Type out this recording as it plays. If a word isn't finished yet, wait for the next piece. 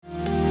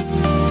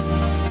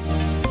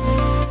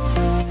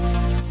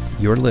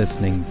You're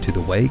listening to the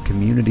Way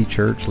Community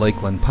Church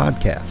Lakeland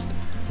podcast,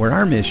 where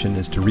our mission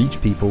is to reach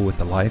people with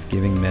the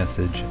life-giving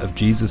message of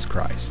Jesus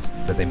Christ,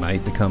 that they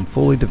might become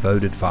fully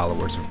devoted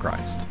followers of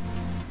Christ.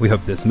 We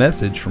hope this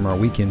message from our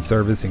weekend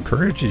service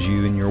encourages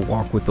you in your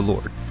walk with the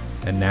Lord.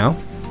 And now,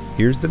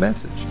 here's the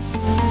message.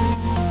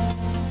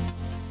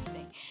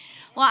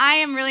 Well, I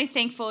am really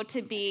thankful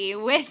to be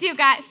with you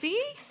guys. See,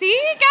 guys,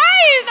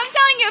 I'm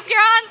telling you,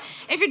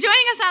 if you're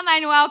joining us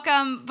online,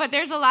 welcome. But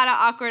there's a lot of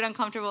awkward,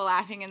 uncomfortable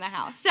laughing in the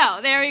house. So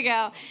there we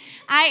go.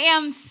 I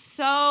am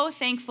so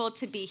thankful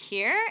to be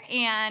here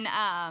and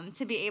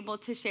to be able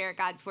to share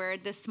God's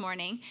word this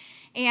morning.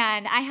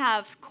 And I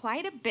have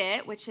quite a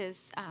bit, which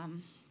is,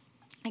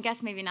 I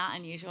guess maybe not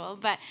unusual,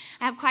 but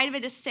I have quite a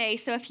bit to say.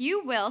 So if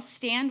you will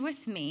stand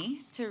with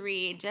me to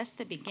read just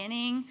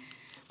the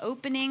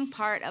opening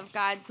part of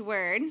God's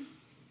word.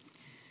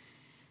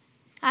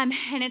 And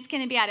it's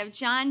going to be out of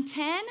John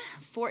 10,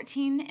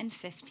 14, and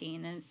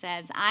 15. And it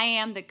says, I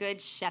am the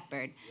good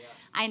shepherd. Yeah.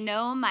 I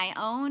know my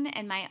own,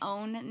 and my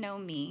own know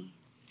me.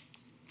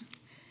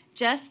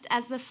 Just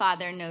as the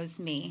Father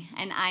knows me,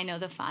 and I know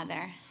the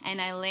Father,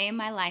 and I lay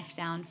my life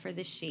down for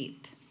the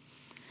sheep.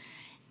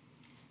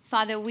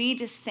 Father, we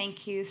just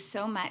thank you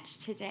so much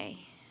today.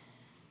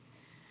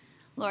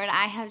 Lord,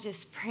 I have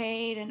just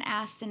prayed and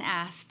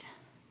asked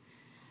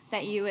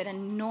that you would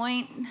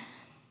anoint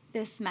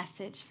this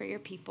message for your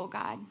people,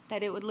 God,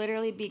 that it would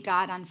literally be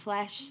God on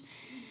flesh,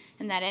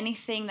 and that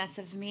anything that's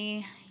of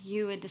me,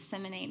 you would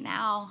disseminate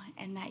now,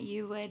 and that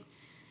you would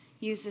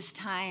use this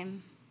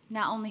time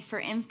not only for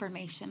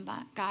information,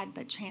 but God,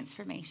 but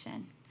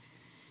transformation.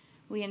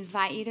 We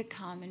invite you to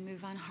come and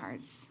move on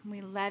hearts.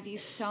 We love you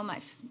so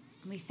much.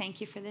 We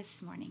thank you for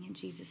this morning. In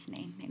Jesus'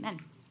 name, amen.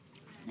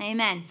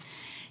 Amen.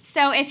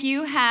 So if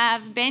you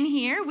have been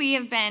here, we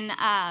have been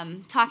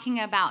talking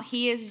about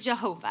He is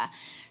Jehovah.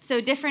 So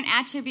different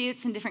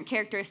attributes and different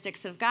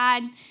characteristics of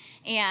God.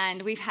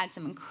 And we've had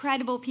some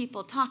incredible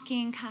people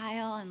talking,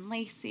 Kyle and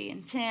Lacey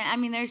and Tim. I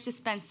mean, there's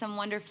just been some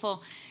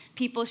wonderful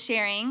people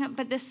sharing.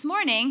 But this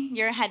morning,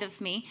 you're ahead of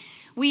me,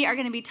 we are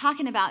going to be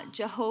talking about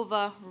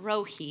Jehovah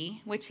Rohi,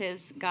 which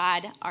is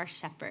God our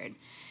shepherd.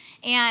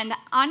 And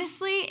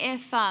honestly,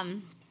 if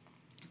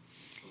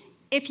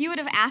you would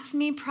have asked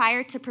me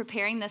prior to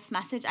preparing this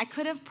message, I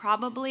could have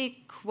probably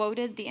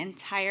quoted the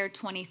entire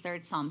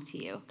 23rd Psalm to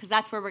you, because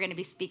that's where we're going to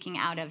be speaking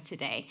out of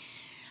today.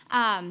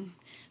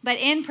 But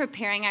in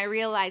preparing, I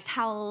realized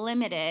how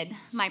limited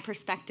my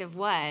perspective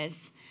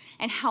was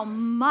and how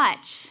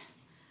much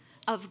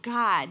of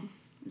God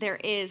there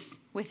is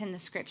within the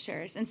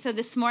scriptures. And so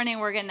this morning,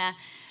 we're going to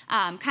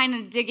kind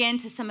of dig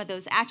into some of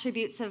those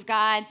attributes of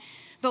God.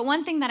 But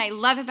one thing that I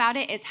love about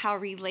it is how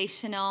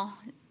relational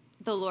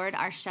the Lord,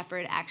 our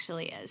shepherd,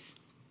 actually is.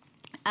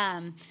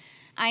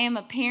 I am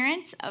a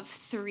parent of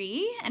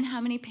 3, and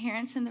how many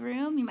parents in the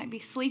room? You might be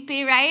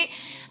sleepy, right?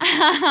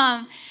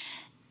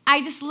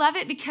 I just love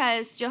it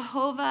because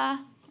Jehovah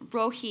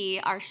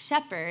Rohi, our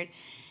shepherd,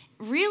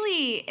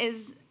 really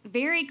is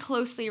very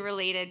closely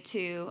related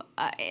to,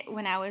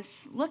 when I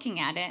was looking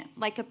at it,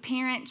 like a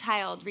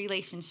parent-child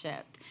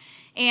relationship.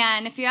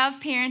 And if you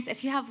have parents,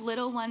 if you have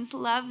little ones,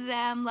 love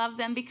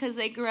them because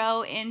they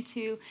grow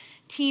into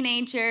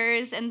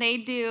teenagers and they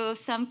do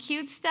some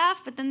cute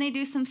stuff, but then they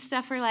do some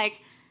stuff where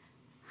like,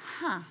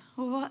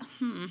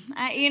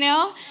 you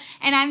know?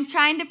 And I'm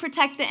trying to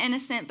protect the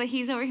innocent, but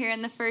he's over here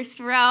in the first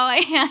row.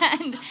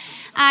 And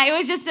it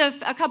was just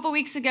a couple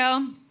weeks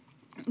ago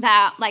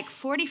that like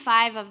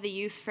 45 of the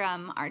youth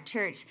from our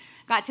church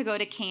got to go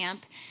to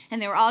camp,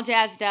 and they were all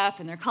jazzed up,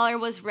 and their color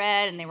was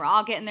red, and they were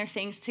all getting their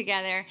things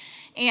together.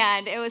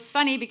 And it was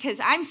funny because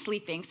I'm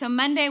sleeping. So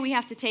Monday we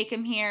have to take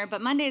him here,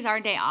 but Monday's our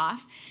day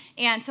off.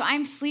 And so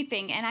I'm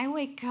sleeping, and I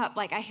wake up,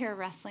 like I hear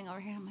rustling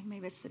over here. I'm like,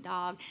 maybe it's the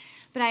dog.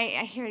 But I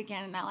hear it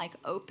again, and I like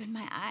open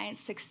my eyes,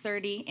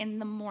 6:30 in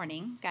the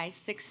morning, guys,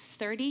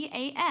 6:30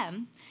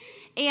 a.m.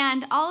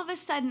 And all of a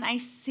sudden I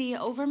see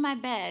over my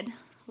bed,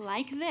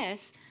 like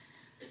this,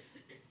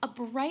 a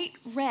bright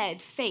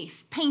red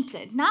face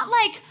painted. Not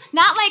like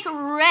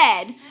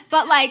red,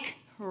 but like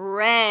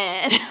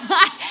red.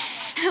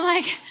 I'm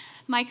like,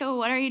 Micah,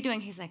 what are you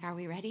doing? He's like, are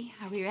we ready?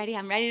 Are we ready?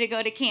 I'm ready to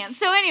go to camp.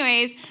 So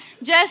anyways,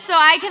 just so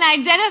I can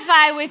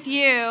identify with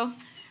you,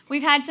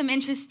 we've had some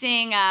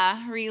interesting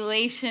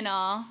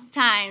relational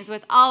times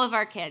with all of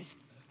our kids.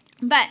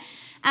 But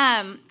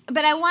I'm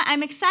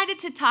excited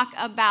to talk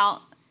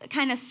about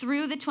kind of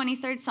through the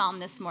 23rd Psalm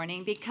this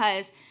morning,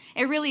 because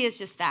it really is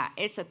just that.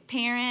 It's a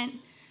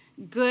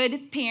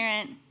good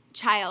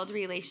parent-child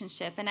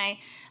relationship. And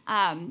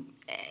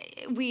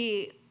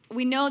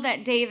we know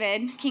that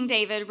King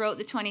David wrote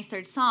the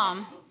 23rd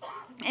Psalm,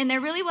 and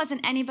there really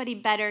wasn't anybody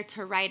better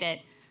to write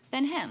it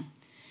than him.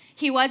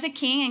 He was a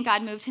king, and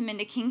God moved him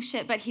into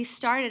kingship, but he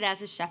started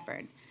as a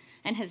shepherd.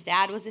 And his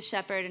dad was a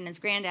shepherd, and his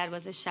granddad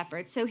was a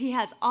shepherd. So he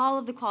has all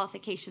of the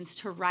qualifications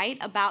to write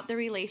about the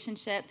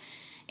relationship,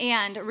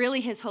 and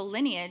really his whole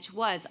lineage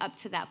was up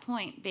to that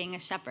point being a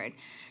shepherd.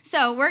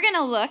 So we're going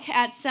to look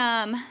at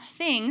some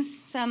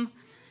things, some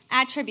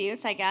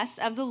attributes, I guess,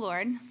 of the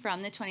Lord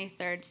from the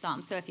 23rd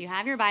Psalm. So if you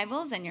have your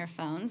Bibles and your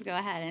phones, go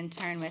ahead and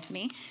turn with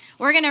me.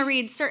 We're going to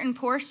read certain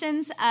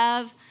portions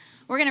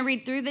we're going to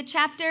read through the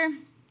chapter,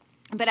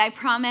 but I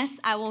promise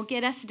I will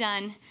get us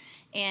done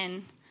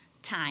in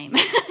time.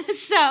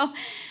 So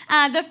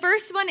the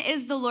first one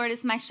is, the Lord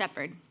is my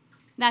shepherd.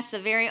 That's the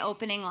very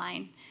opening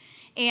line.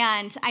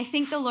 And I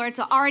think the Lord's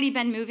already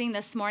been moving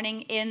this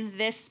morning in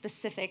this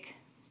specific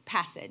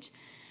passage,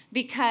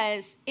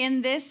 because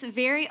in this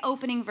very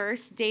opening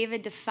verse,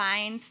 David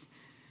defines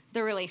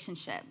the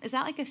relationship. Is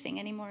that like a thing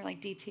anymore,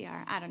 like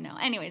DTR? I don't know.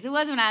 Anyways, it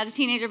was when I was a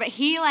teenager, but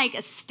he like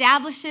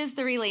establishes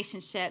the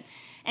relationship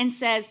and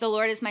says, the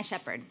Lord is my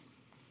shepherd.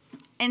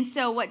 And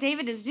so what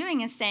David is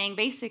doing is saying,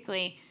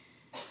 basically,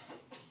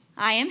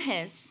 I am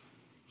his.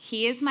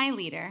 He is my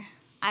leader.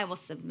 I will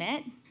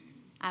submit.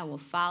 I will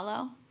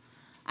follow.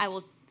 I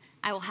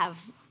will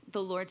have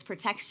the Lord's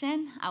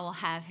protection. I will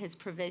have his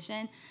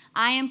provision.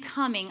 I am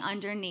coming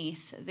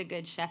underneath the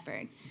Good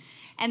Shepherd.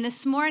 And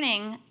this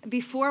morning,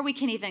 before we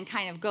can even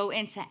kind of go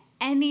into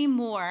any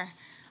more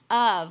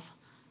of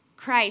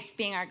Christ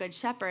being our Good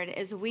Shepherd,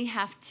 is we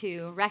have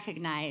to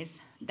recognize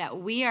that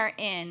we are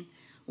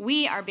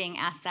being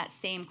asked that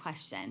same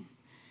question,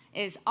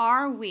 is,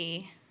 are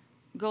we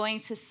going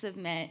to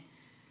submit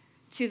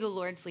to the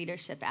Lord's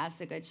leadership as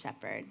the Good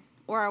Shepherd,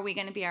 or are we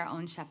going to be our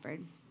own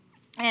shepherd?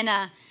 And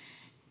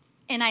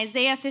in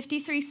Isaiah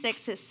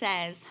 53:6, it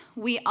says,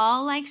 we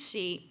all like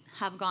sheep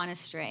have gone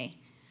astray.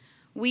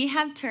 We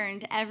have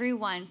turned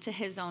everyone to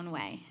his own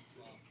way.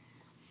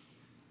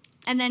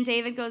 And then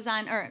David goes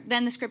on, or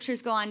then the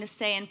scriptures go on to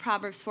say in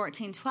Proverbs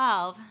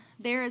 14:12,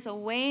 there is a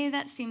way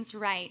that seems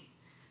right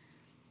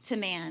to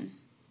man,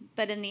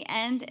 but in the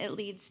end it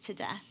leads to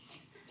death.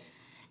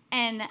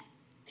 And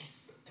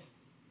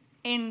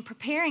in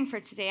preparing for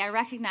today, I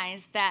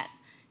recognize that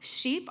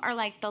sheep are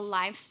like the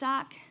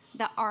livestock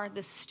that are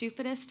the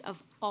stupidest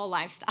of all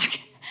livestock.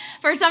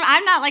 For some,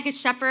 I'm not like a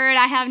shepherd.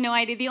 I have no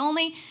idea. The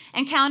only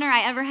encounter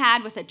I ever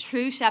had with a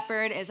true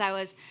shepherd is I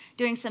was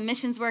doing some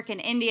missions work in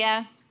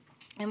India,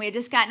 and we had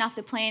just gotten off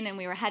the plane, and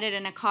we were headed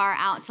in a car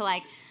out to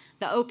like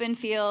the open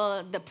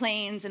field, the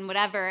plains, and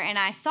whatever, and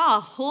I saw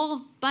a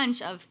whole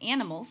bunch of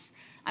animals.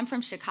 I'm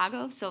from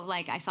Chicago, so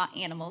like I saw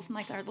animals. I'm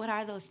like, what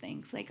are those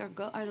things? Like,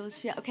 are those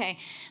sheep? Okay.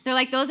 They're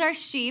like, those are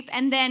sheep.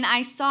 And then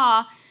I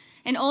saw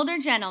an older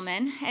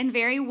gentleman and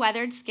very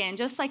weathered skin,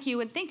 just like you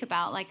would think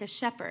about, like a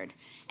shepherd.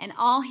 And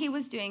all he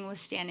was doing was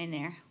standing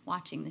there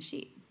watching the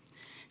sheep.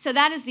 So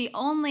that is the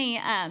only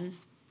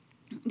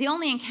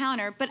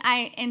encounter. But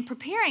in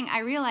preparing, I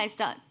realized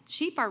that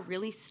sheep are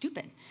really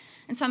stupid.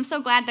 And so I'm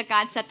so glad that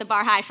God set the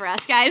bar high for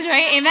us, guys,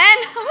 right?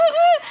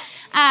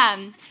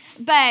 Amen?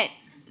 But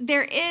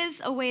there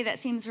is a way that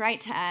seems right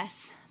to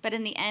us, but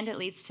in the end it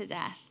leads to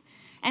death.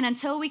 And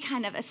until we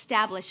kind of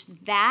establish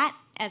that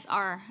as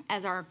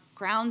our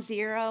ground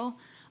zero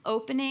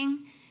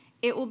opening,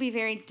 it will be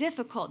very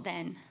difficult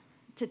then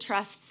to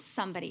trust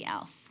somebody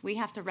else. We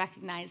have to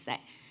recognize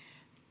that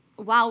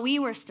while we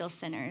were still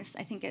sinners,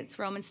 I think it's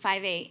Romans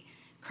 5:8,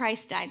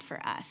 Christ died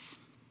for us.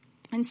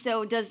 And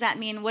so does that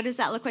mean, what does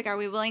that look like? Are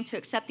we willing to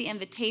accept the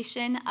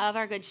invitation of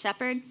our Good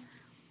Shepherd?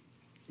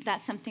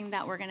 That's something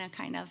that we're going to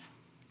kind of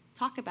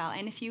talk about.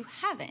 And if you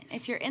haven't,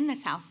 if you're in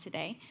this house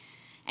today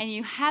and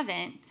you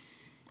haven't,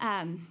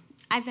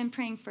 I've been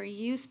praying for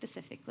you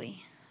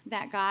specifically,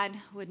 that God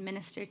would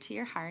minister to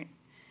your heart.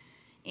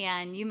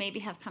 And you maybe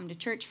have come to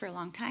church for a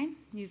long time.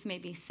 You've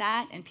maybe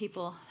sat and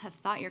people have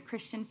thought you're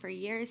Christian for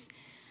years,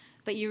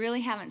 but you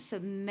really haven't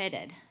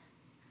submitted,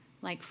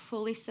 like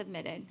fully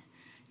submitted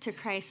to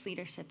Christ's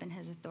leadership and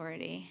his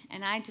authority.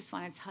 And I just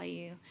want to tell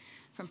you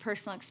from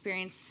personal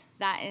experience,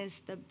 that is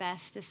the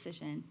best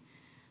decision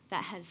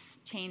that has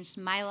changed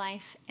my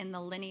life and the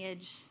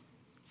lineage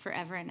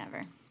forever and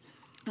ever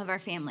of our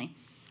family.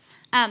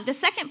 The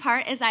second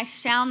part is I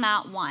shall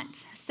not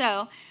want.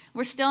 So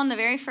we're still in the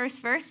very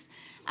first verse.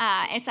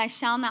 It's I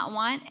shall not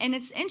want. And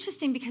it's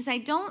interesting because I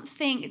don't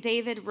think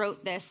David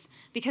wrote this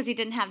because he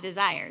didn't have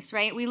desires,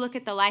 right? We look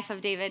at the life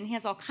of David and he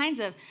has all kinds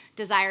of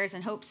desires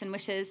and hopes and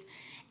wishes.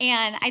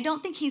 And I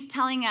don't think he's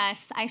telling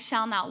us I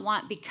shall not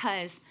want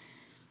because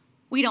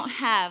we don't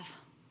have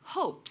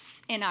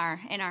hopes in our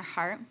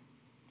heart.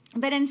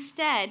 But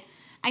instead,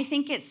 I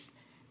think it's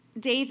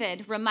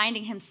David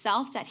reminding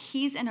himself that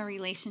he's in a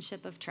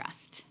relationship of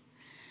trust.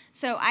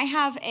 So I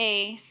have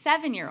a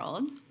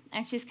 7-year-old,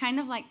 and she's kind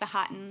of like the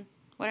hot and,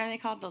 what are they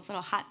called? Those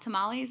little hot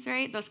tamales,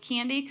 right? Those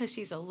candy, because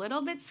she's a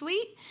little bit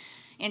sweet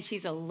and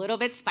she's a little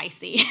bit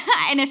spicy.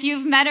 And if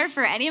you've met her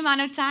for any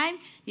amount of time,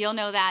 you'll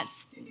know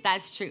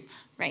that's true.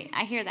 Right,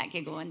 I hear that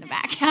giggle in the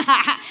back.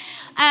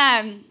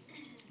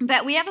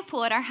 But we have a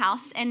pool at our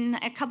house, and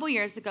a couple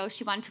years ago,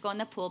 she wanted to go in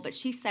the pool, but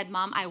she said,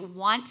 Mom, I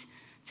want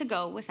to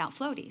go without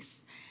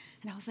floaties.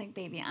 And I was like,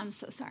 baby, I'm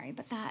so sorry,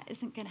 but that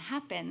isn't going to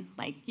happen.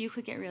 Like, you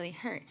could get really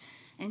hurt.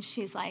 And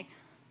she's like,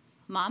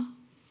 Mom,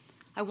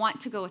 I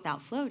want to go without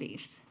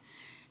floaties.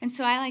 And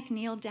so I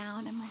kneeled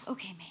down. I'm like,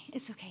 okay, May,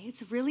 it's okay.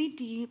 It's really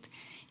deep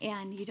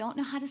and you don't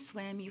know how to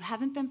swim. You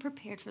haven't been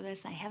prepared for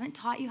this. I haven't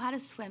taught you how to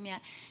swim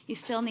yet. You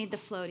still need the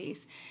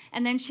floaties.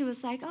 And then she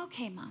was like,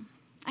 okay, Mom,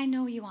 I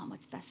know you want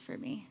what's best for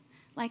me.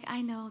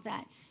 I know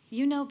that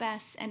you know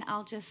best and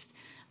I'll just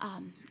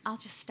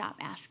stop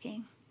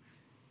asking.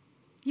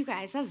 You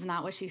guys, that's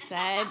not what she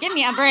said. Give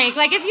me a break.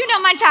 If you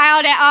know my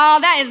child at all,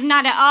 that is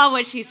not at all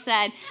what she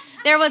said.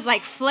 There was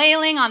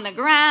flailing on the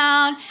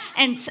ground,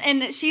 and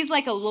she's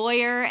like a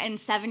lawyer in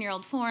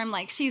 7-year-old form.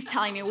 She's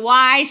telling me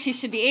why she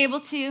should be able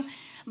to.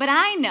 But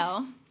I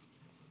know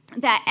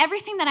that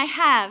everything that I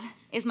have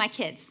is my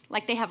kids.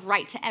 They have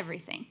right to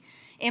everything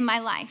in my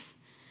life.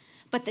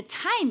 But the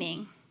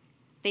timing,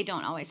 they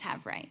don't always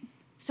have right.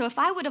 So if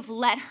I would have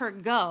let her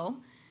go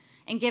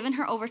and given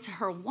her over to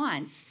her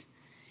once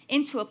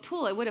into a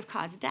pool, it would have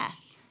caused death,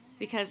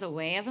 because the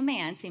way of a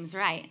man seems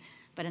right,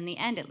 but in the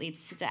end it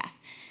leads to death.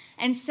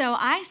 And so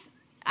I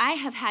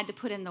have had to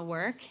put in the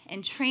work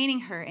and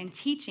training her and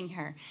teaching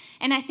her.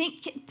 And I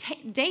think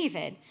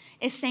David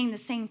is saying the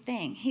same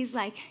thing. He's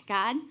like,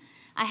 God,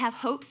 I have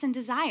hopes and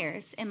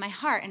desires in my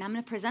heart, and I'm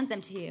going to present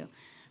them to you.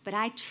 But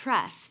I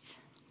trust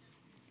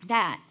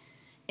that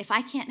if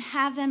I can't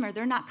have them or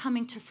they're not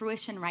coming to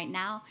fruition right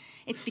now,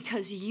 it's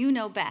because you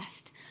know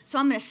best. So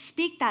I'm going to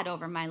speak that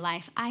over my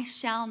life. I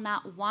shall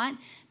not want,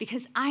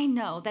 because I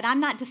know that I'm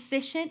not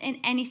deficient in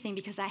anything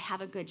because I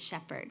have a good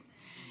shepherd.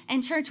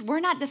 And church,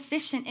 we're not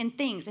deficient in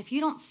things. If you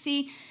don't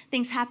see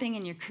things happening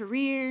in your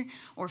career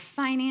or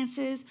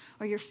finances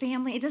or your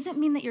family, it doesn't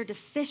mean that you're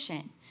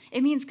deficient.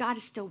 It means God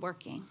is still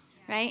working,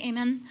 right?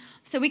 Amen?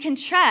 So we can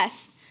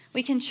trust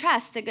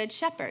the good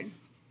shepherd.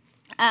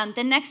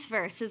 The next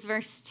verse is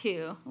verse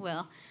 2,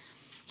 Will.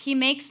 He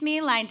makes me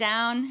lie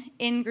down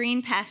in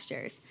green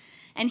pastures,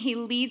 and he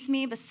leads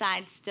me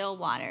beside still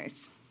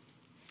waters.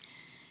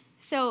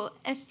 So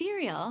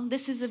ethereal,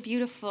 this is a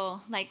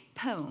beautiful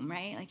poem,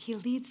 right? He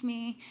leads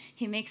me,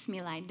 he makes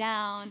me lie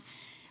down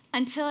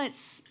until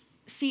it's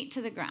feet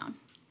to the ground.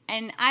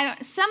 And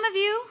some of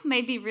you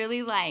may be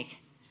really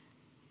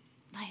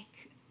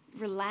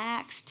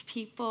relaxed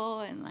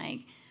people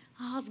and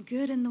all's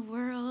good in the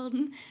world.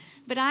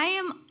 But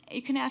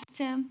you can ask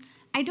Tim,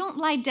 I don't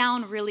lie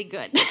down really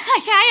good.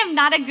 I am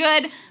not a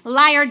good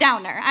liar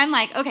downer. I'm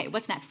okay,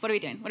 what's next? What are we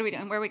doing? What are we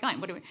doing? Where are we going?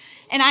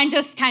 And I'm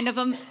just kind of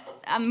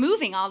I'm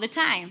moving all the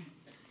time.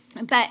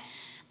 But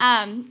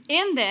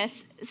in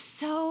this,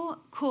 so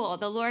cool.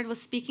 The Lord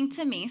was speaking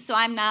to me. So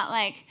I'm not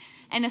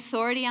an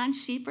authority on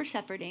sheep or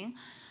shepherding.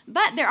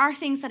 But there are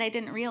things that I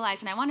didn't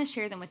realize, and I want to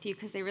share them with you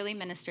because they really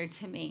ministered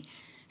to me.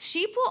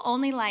 Sheep will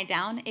only lie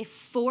down if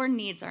 4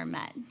 needs are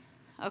met,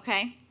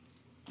 okay?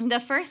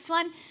 The first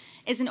one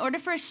is, in order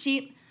for a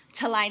sheep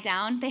to lie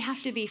down, they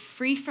have to be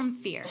free from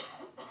fear.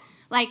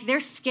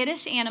 They're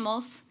skittish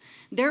animals.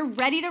 They're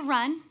ready to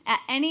run at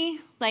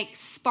any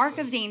spark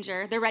of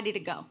danger. They're ready to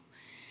go.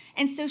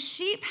 And so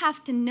sheep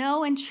have to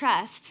know and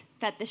trust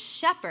that the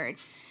shepherd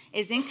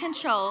is in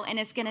control and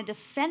is going to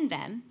defend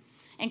them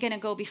and going to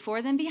go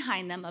before them,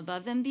 behind them,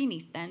 above them,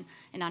 beneath them,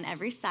 and on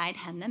every side,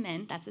 hem them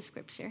in. That's a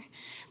scripture.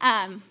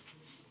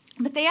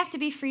 But they have to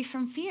be free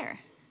from fear.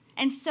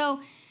 And so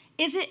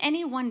is it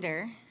any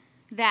wonder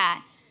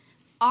that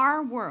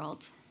our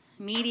world,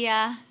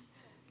 media,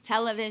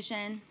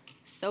 television,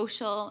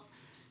 social,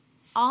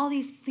 all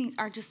these things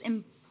are just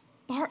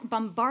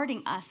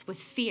bombarding us with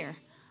fear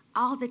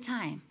all the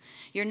time?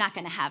 You're not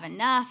going to have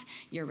enough,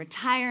 your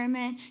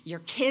retirement, your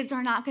kids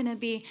are not going to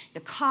be, the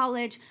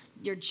college,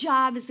 your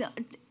job is,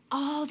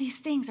 all these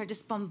things are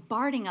just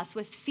bombarding us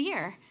with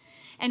fear.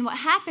 And what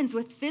happens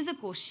with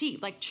physical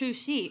sheep, true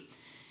sheep,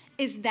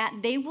 is that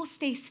they will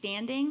stay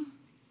standing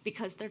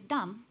because they're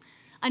dumb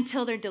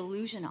until they're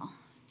delusional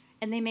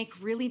and they make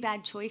really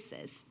bad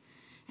choices.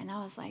 And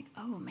I was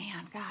oh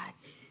man, God,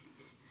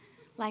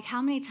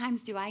 how many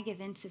times do I give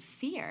in to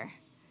fear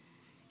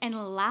and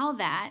allow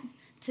that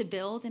to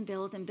build and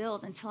build and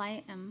build until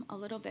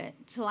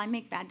I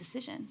make bad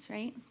decisions,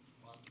 right?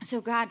 So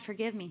God,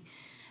 forgive me.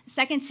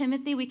 2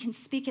 Timothy, we can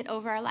speak it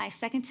over our life.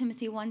 2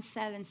 Timothy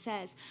 1:7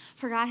 says,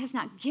 for God has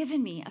not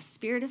given me a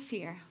spirit of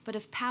fear, but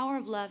of power,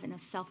 of love, and of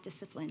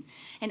self-discipline.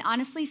 And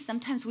honestly,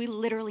 sometimes we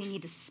literally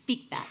need to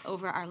speak that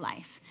over our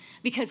life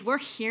because we're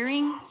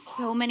hearing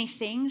so many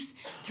things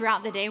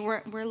throughout the day.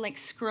 We're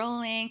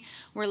scrolling,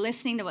 we're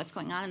listening to what's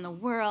going on in the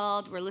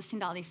world, we're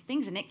listening to all these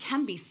things, and it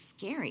can be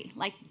scary,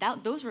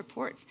 those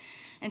reports.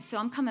 And so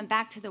I'm coming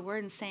back to the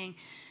word and saying,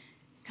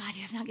 God,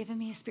 you have not given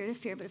me a spirit of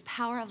fear, but of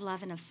power, of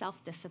love, and of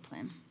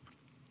self-discipline.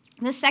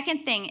 The second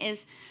thing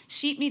is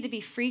sheep need to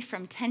be free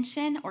from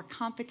tension or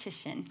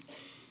competition.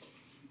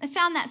 I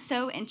found that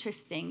so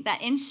interesting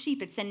that in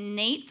sheep, it's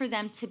innate for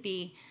them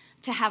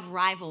to have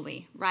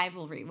rivalry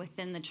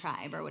within the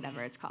tribe or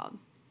whatever it's called,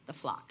 the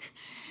flock.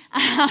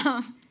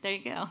 There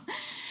you go.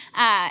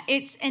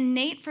 It's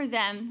innate for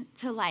them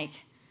to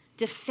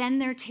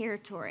defend their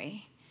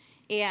territory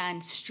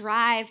and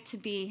strive to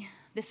be,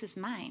 this is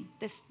mine.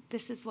 This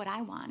is what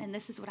I want, and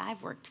this is what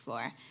I've worked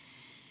for.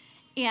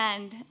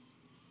 And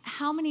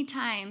how many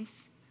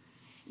times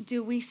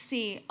do we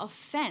see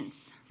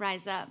offense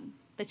rise up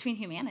between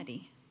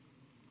humanity?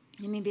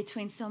 I mean,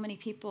 between so many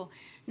people,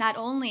 not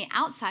only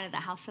outside of the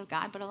house of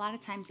God, but a lot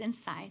of times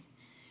inside.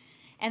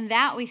 And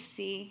that we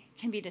see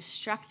can be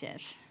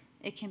destructive.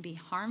 It can be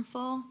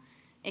harmful.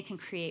 It can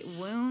create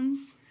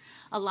wounds.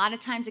 A lot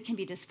of times it can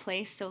be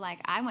displaced. So like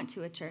I went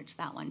to a church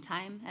that one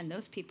time and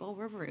those people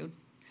were rude.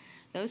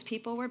 Those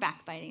people were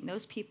backbiting.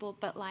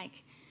 But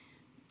like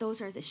those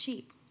are the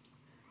sheep.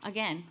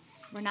 Again,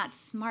 we're not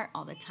smart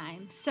all the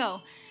time.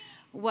 So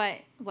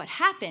what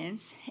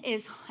happens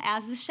is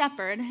as the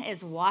shepherd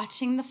is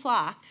watching the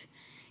flock,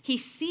 he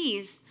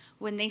sees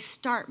when they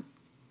start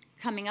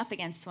coming up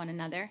against one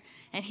another,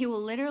 and he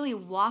will literally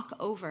walk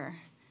over,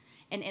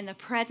 and in the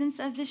presence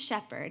of the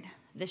shepherd,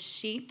 the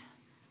sheep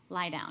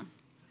lie down.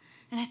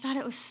 And I thought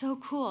it was so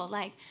cool.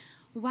 Like,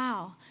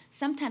 wow.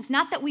 Sometimes,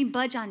 not that we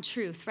budge on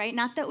truth, right?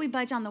 Not that we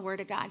budge on the word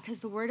of God,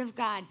 because the word of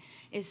God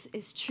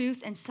is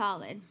truth and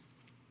solid.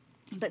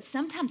 But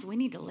sometimes we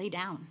need to lay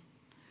down.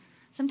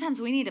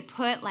 Sometimes we need to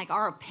put like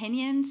our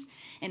opinions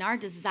and our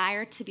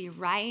desire to be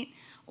right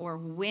or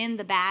win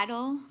the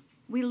battle.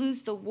 We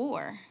lose the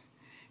war.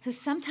 So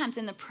sometimes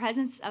in the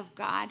presence of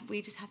God,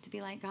 we just have to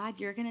be like, God,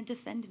 you're going to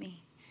defend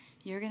me.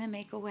 You're going to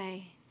make a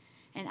way.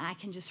 And I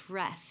can just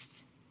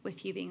rest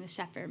with you being the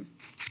shepherd.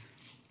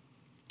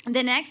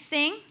 The next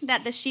thing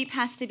that the sheep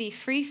has to be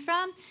free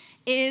from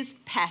is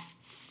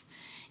pests.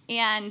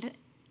 And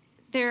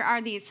there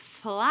are these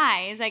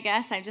flies, I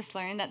guess I've just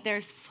learned that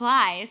there's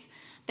flies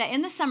that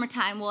in the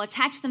summertime will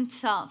attach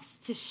themselves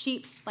to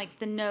sheep's, like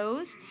the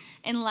nose,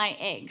 and lay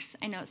eggs.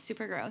 I know it's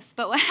super gross,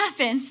 but what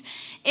happens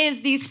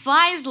is these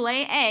flies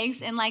lay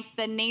eggs in like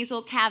the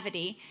nasal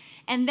cavity,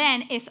 and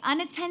then if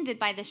unattended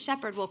by the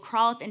shepherd will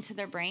crawl up into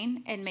their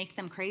brain and make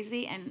them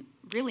crazy and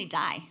really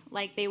die.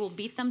 Like they will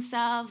beat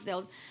themselves,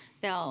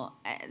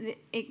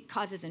 it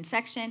causes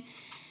infection,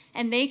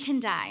 and they can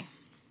die.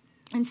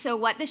 And so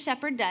what the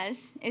shepherd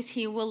does is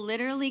he will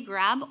literally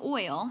grab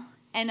oil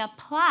and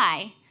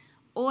apply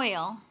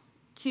oil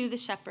to the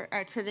shepherd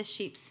or to the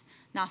sheep's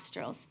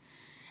nostrils.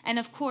 And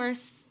of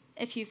course,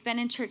 if you've been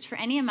in church for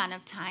any amount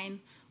of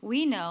time,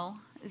 we know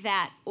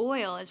that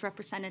oil is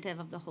representative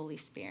of the Holy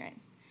Spirit.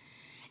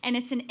 And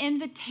it's an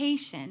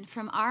invitation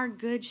from our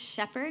good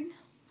shepherd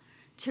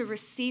to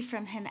receive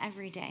from him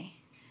every day.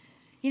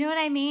 You know what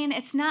I mean?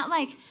 It's not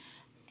like,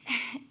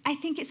 I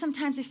think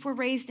sometimes if we're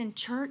raised in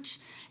church,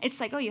 it's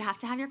like, oh, you have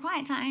to have your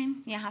quiet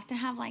time. You have to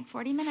have like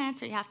 40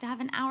 minutes or you have to have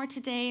an hour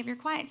today of your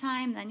quiet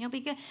time, then you'll be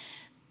good.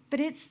 But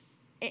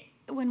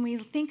when we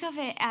think of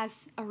it as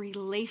a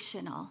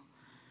relational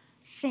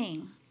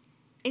thing,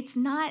 it's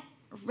not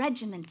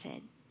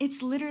regimented.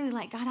 It's literally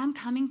like, God, I'm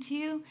coming to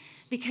you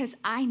because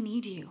I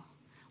need you.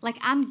 Like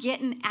I'm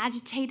getting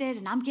agitated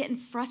and I'm getting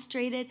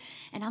frustrated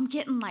and I'm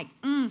getting like,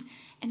 and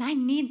I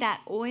need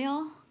that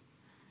oil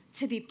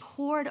to be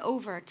poured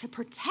over to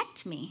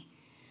protect me.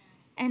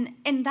 And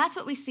that's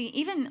what we see.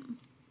 Even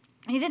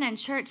in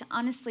church,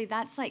 honestly,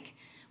 that's like,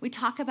 we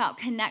talk about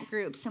connect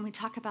groups and we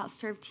talk about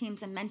serve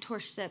teams and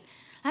mentorship.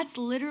 That's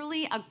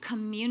literally a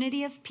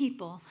community of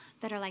people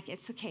that are like,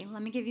 it's okay,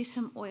 let me give you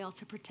some oil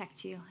to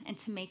protect you and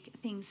to make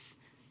things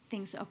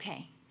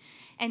okay.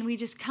 And we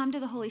just come to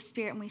the Holy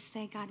Spirit and we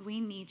say, God,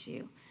 we need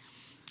you.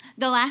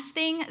 The last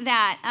thing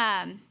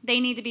that they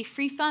need to be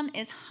free from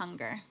is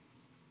hunger.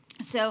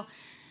 So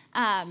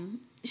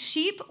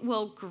sheep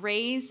will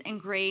graze and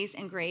graze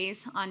and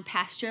graze on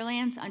pasture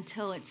lands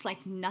until it's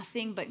like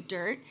nothing but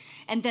dirt,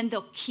 and then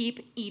they'll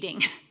keep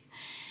eating.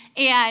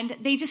 And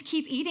they just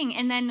keep eating,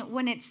 and then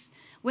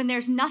when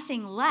there's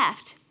nothing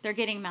left, they're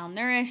getting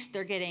malnourished,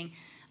 they're getting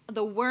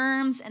the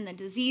worms and the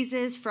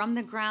diseases from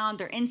the ground,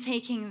 they're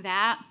intaking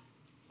that.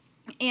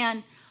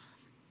 And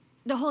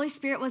the Holy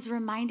Spirit was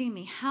reminding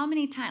me how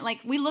many times, like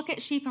we look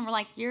at sheep and we're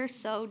like, you're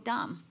so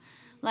dumb.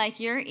 Like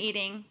you're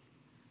eating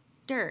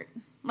dirt.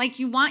 Like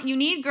you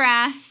need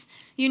grass,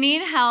 you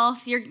need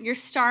health, you're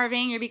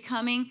starving, you're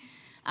becoming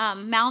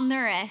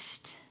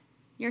malnourished.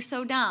 You're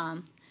so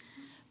dumb.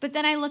 But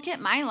then I look at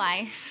my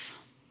life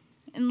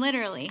and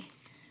literally,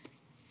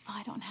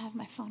 I don't have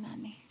my phone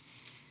on me.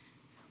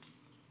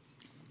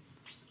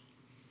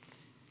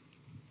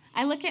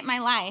 I look at my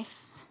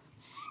life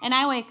and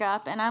I wake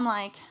up and I'm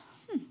like,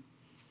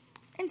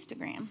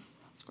 Instagram,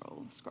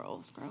 scroll.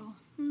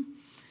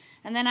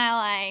 And then I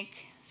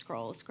like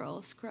scroll.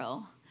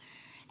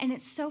 And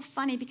it's so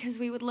funny because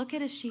we would look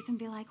at a sheep and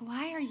be like,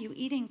 why are you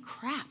eating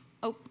crap?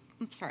 Oh,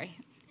 I'm sorry.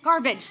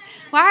 Garbage.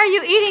 Why are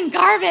you eating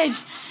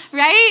garbage?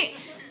 Right?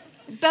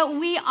 But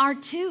we are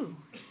too.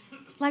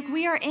 Like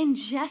we are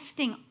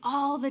ingesting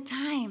all the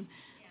time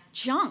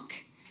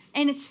junk.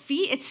 And it's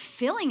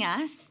filling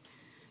us.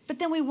 But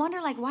then we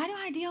wonder, like, why do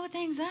I deal with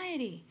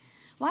anxiety?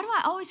 Why do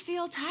I always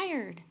feel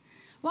tired?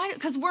 Why?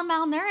 Because we're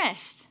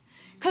malnourished.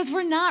 Because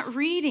we're not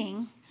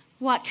reading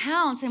what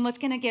counts and what's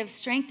going to give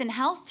strength and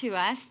health to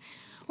us.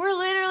 We're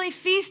literally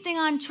feasting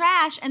on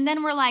trash, and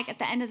then we're like, at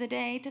the end of the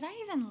day, did I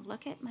even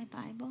look at my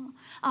Bible?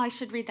 Oh, I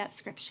should read that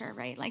scripture,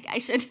 right? Like I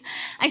should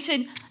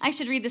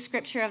read the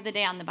scripture of the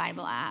day on the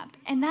Bible app.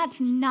 And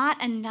that's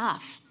not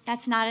enough.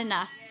 That's not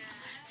enough.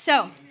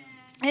 So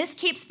this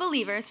keeps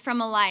believers from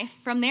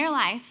their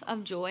life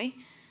of joy,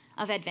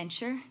 of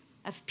adventure,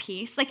 of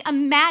peace. Like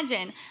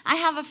imagine, I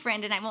have a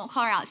friend, and I won't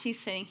call her out, she's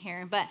sitting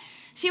here, but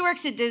she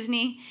works at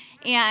Disney,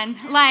 and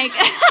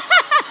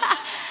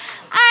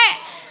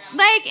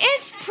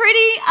it's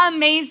pretty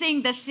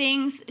amazing the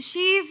things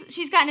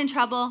she's gotten in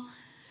trouble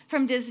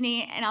from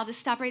Disney, and I'll just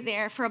stop right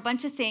there, for a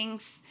bunch of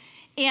things.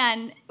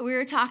 And we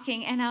were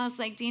talking, and I was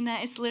like, Dina,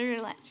 it's literally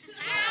like,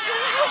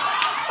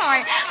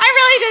 sorry, I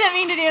really didn't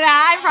mean to do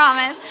that, I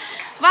promise.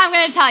 But I'm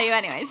going to tell you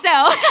anyway. So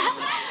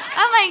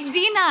I'm like,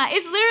 Dina,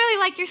 it's literally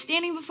like you're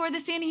standing before the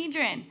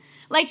Sanhedrin.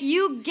 Like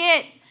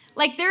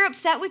they're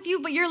upset with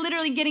you, but you're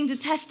literally getting to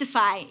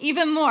testify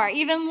even more,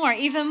 even more,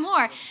 even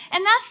more.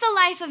 And that's the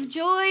life of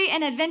joy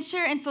and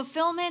adventure and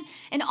fulfillment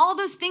and all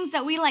those things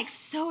that we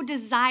so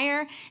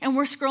desire, and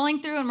we're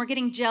scrolling through and we're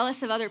getting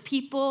jealous of other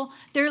people.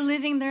 They're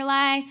living their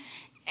life.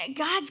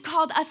 God's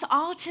called us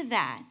all to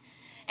that.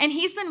 And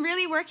he's been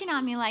really working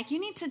on me, you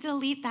need to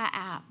delete that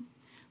app.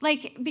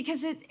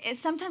 Because it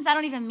sometimes I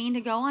don't even mean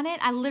to go on it.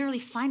 I literally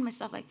find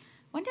myself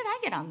when did I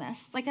get on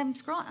this? I'm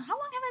scrolling. How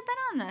long have I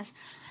been on this?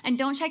 And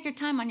don't check your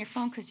time on your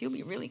phone, because you'll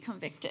be really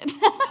convicted.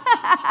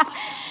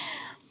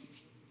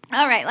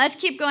 All right, let's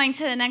keep going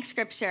to the next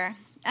scripture.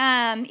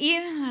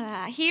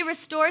 He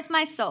restores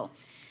my soul.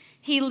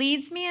 He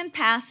leads me in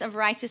paths of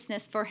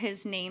righteousness for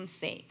his name's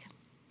sake.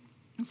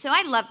 So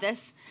I love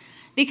this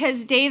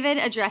because David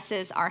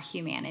addresses our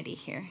humanity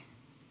here.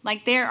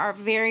 There are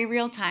very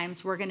real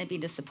times we're going to be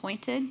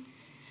disappointed.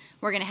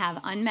 We're going to have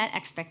unmet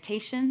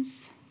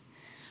expectations.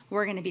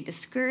 We're going to be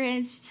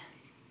discouraged.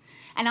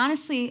 And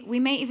honestly, we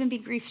may even be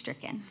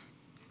grief-stricken.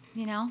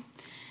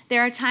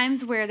 There are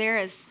times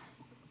where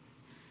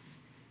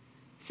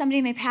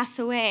somebody may pass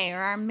away, or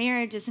our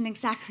marriage isn't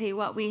exactly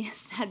what we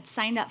had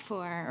signed up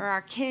for, or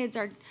our kids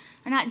are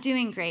not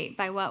doing great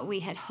by what we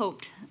had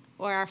hoped,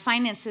 or our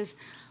finances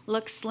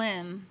look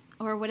slim,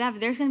 or whatever.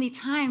 There's going to be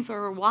times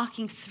where we're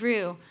walking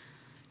through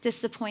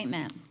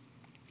disappointment.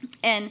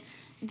 And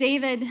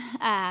David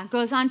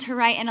goes on to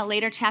write in a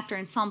later chapter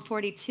in Psalm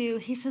 42,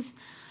 he says,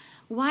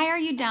 "Why are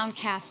you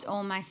downcast,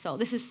 O my soul?"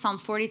 This is Psalm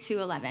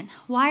 42:11.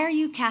 "Why are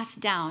you cast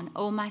down,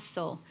 O my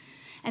soul?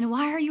 And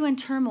why are you in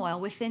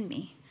turmoil within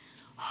me?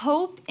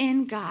 Hope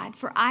in God,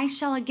 for I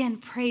shall again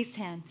praise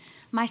him,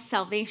 my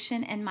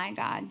salvation and my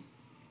God."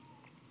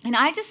 And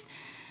I just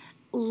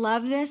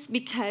love this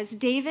because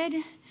David,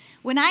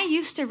 when I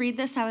used to read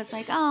this, I was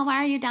like, "Oh, why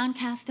are you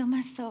downcast, oh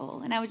my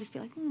soul?" And I would just be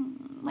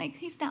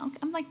he's down.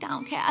 I'm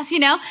downcast,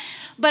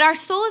 But our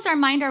soul is our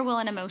mind, our will,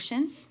 and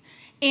emotions.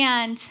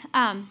 And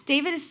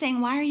David is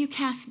saying, "Why are you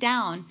cast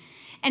down?"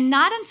 And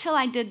not until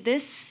I did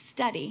this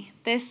study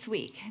this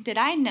week did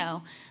I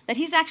know that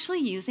he's actually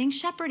using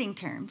shepherding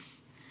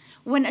terms.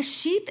 When a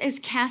sheep is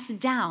cast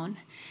down,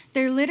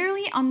 they're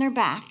literally on their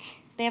back.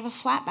 They have a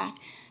flat back.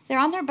 They're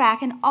on their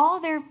back, and all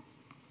their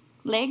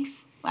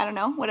legs, I don't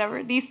know,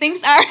 whatever, these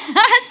things are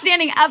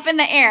standing up in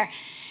the air.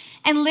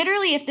 And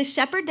literally, if the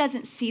shepherd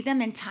doesn't see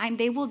them in time,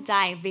 they will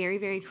die very,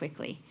 very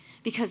quickly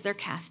because they're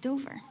cast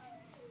over.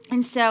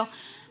 And so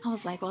I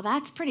was like, well,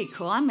 that's pretty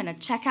cool. I'm going to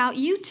check out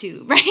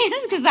YouTube, right?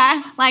 Because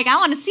I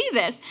want to see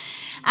this.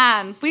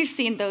 We've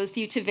seen those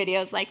YouTube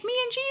videos like Me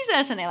and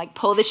Jesus, and they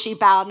pull the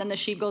sheep out, and then the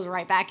sheep goes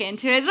right back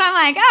into it. So I'm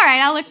like, all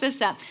right, I'll look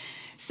this up.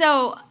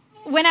 So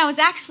when I was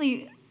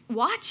actually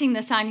watching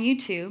this on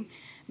YouTube,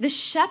 the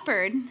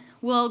shepherd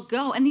will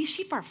go, and these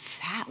sheep are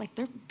fat,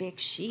 they're big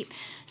sheep.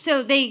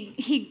 So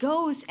he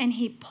goes and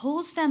he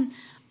pulls them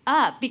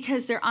up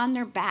because they're on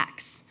their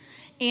backs.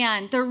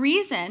 And the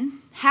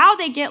reason how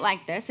they get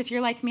like this, if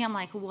you're like me, I'm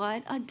like,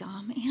 what a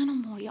dumb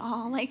animal,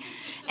 y'all.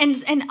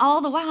 And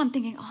all the while I'm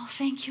thinking, oh,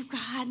 thank you,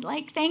 God.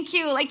 Thank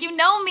you. You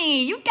know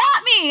me. You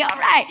got me. All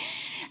right.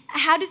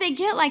 How do they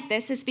get like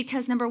this? Is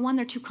because, number one,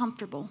 they're too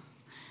comfortable.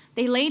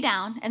 They lay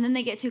down, and then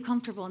they get too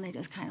comfortable, and they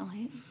just kind of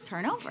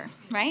turn over,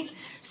 right?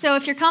 So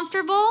if you're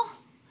comfortable,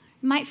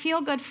 it might feel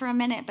good for a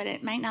minute, but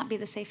it might not be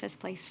the safest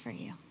place for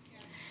you.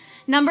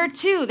 Number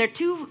two,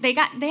 they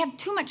have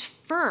too much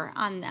fur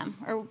on them,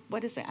 or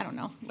what is it? I don't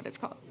know what it's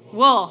called.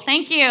 Wool.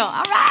 Thank you.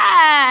 All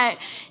right.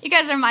 You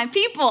guys are my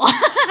people.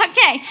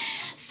 Okay.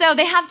 So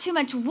they have too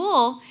much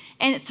wool,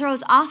 and it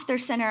throws off their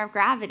center of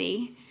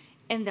gravity,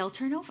 and they'll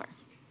turn over.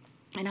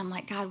 And I'm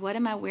like, God, what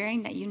am I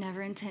wearing that you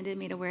never intended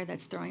me to wear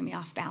that's throwing me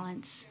off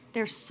balance?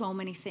 There's so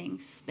many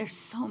things.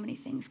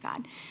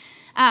 God.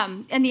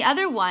 And the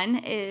other one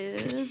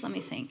is, let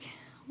me think.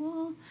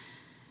 Well,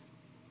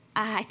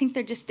 I think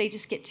they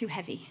just get too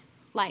heavy.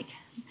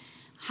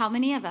 How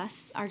many of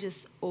us are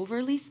just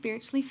overly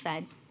spiritually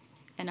fed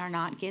and are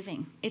not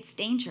giving? It's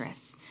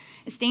dangerous.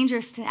 It's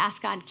dangerous to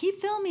ask God, keep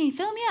fill me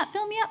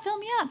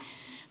up.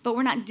 But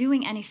we're not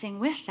doing anything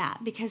with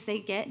that because they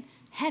get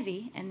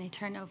heavy and they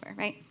turn over,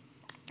 right?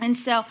 And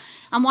so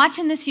I'm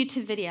watching this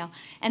YouTube video,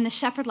 and the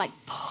shepherd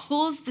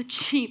pulls the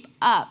sheep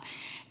up,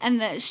 And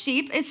the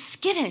sheep is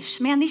skittish.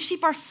 Man, these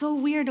sheep are so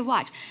weird to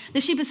watch. The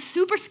sheep is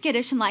super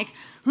skittish and like,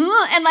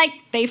 huh, and like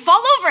they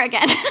fall over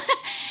again.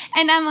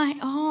 And I'm like,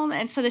 oh,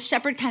 and so the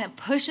shepherd kind of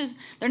pushes,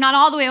 they're not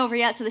all the way over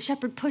yet, so the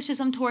shepherd pushes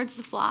them towards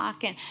the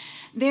flock, and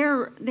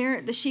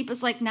the sheep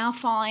is like now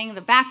falling,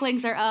 the back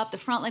legs are up, the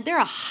front leg, they're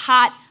a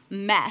hot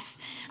mess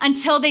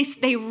until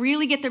they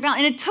really get their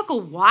balance. And it took a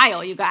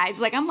while, you guys.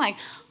 Like, I'm like,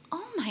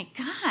 oh my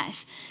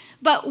gosh.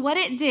 But what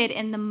it did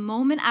in the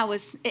moment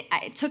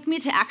it took me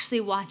to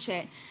actually watch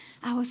it,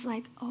 I was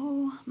like,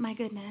 oh my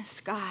goodness,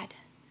 God,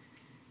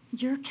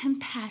 your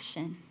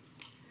compassion,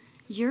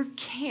 your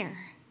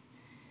care,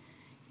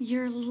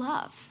 your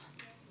love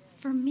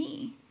for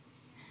me.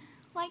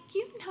 Like,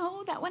 you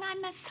know that when I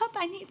mess up,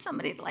 I need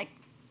somebody to like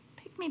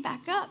pick me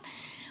back up.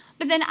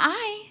 But then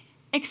I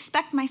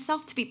expect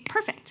myself to be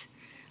perfect.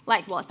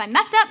 Like, well, if I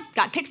messed up,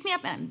 God picks me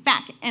up and I'm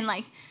back. And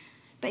like,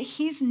 but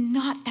he's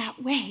not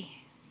that way.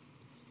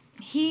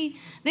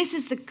 This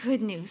is the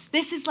good news.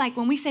 This is like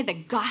when we say the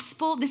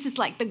gospel, this is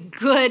like the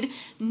good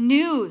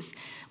news.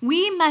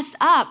 We mess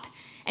up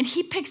and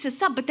he picks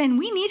us up, but then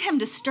we need him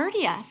to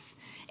sturdy us.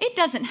 It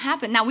doesn't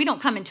happen. Now, we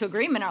don't come into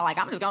agreement or like,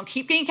 I'm just going to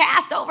keep getting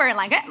cast over and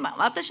like, hey,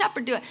 let the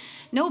shepherd do it.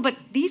 No, but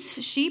these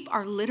sheep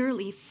are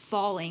literally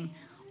falling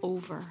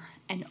over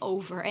and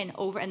over and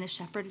over. And the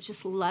shepherd is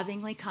just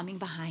lovingly coming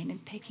behind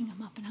and picking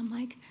them up. And I'm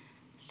like,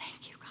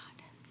 thank you, God.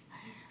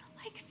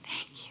 Like,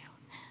 thank you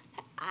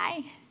that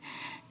I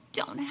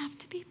don't have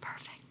to be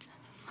perfect.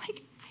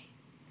 Like,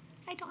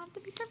 I don't have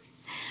to be perfect.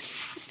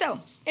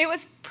 So it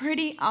was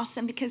pretty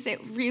awesome because it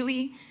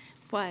really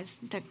was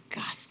the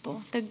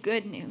gospel, the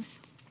good news.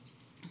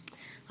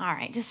 All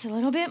right, just a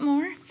little bit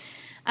more.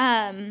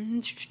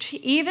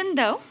 Even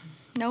though,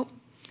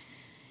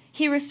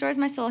 he restores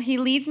my soul, he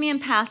leads me in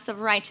paths of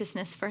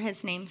righteousness for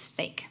his name's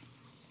sake.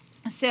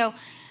 So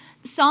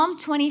Psalm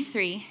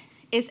 23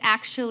 is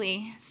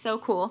actually so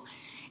cool.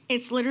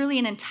 It's literally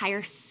an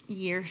entire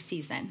year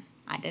season.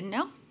 I didn't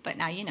know, but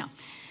now you know.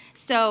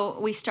 So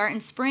we start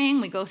in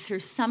spring, we go through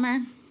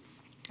summer,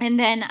 and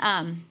then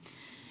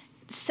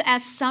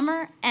as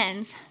summer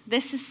ends,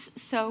 this is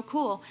so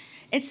cool.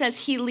 It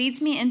says, he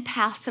leads me in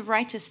paths of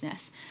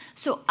righteousness.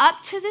 So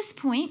up to this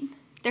point,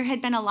 there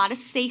had been a lot of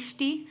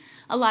safety,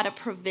 a lot of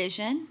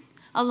provision,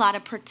 a lot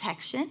of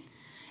protection,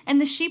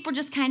 and the sheep were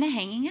just kind of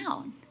hanging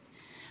out.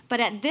 But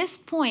at this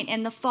point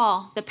in the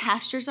fall, the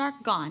pastures are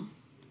gone.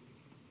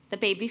 The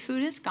baby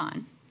food is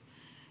gone.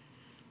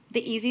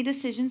 The easy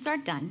decisions are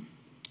done.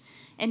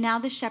 And now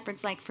the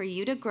shepherd's like, for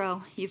you to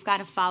grow, you've got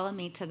to follow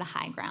me to the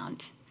high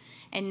ground.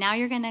 And now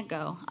you're going to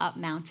go up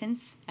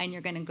mountains and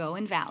you're going to go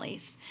in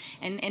valleys.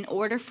 And in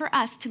order for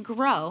us to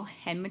grow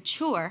and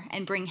mature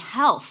and bring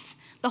health,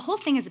 the whole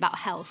thing is about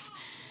health.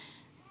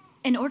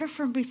 In order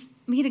for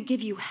me to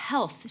give you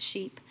health,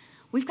 sheep,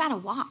 we've got to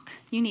walk.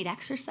 You need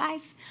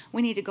exercise.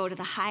 We need to go to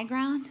the high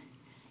ground.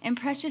 And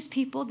precious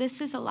people, this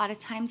is a lot of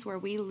times where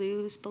we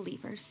lose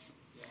believers.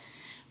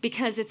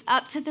 Because it's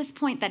up to this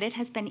point that it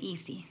has been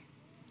easy,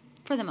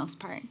 for the most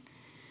part.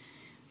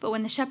 But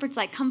when the shepherd's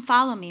like, come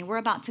follow me, we're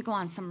about to go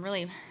on some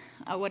really,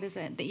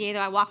 Yea, though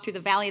I walk through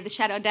the valley of the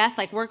shadow of death,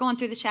 like we're going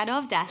through the shadow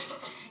of death,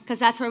 because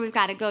that's where we've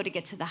got to go to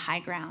get to the high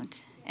ground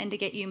and to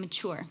get you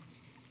mature.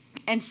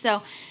 And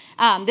so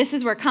this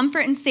is where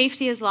comfort and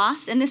safety is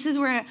lost, and this is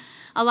where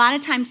a lot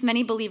of times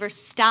many believers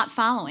stop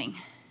following.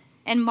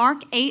 And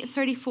Mark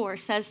 8:34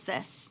 says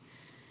this,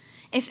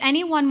 if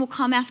anyone will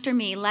come after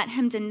me, let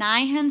him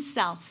deny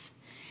himself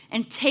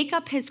and take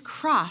up his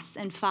cross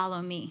and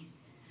follow me.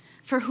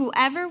 For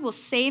whoever will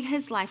save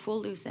his life will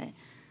lose it.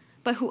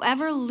 But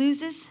whoever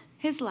loses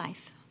his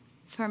life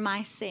for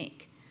my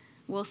sake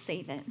will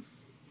save it.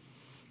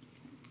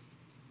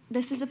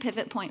 This is a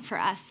pivot point for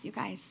us, you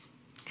guys.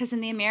 Because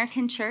in the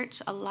American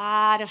church, a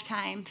lot of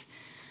times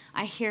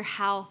I hear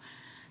how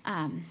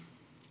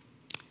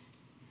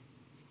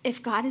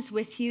if God is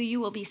with you, you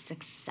will be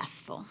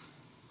successful.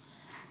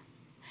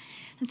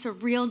 It's a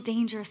real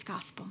dangerous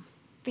gospel.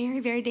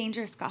 Very, very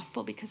dangerous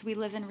gospel because we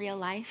live in real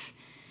life.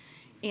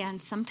 And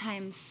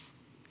sometimes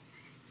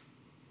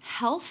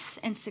health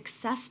and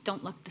success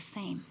don't look the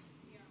same,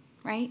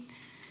 right?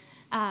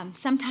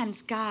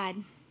 Sometimes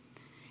God,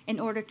 in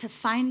order to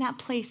find that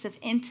place of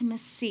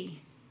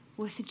intimacy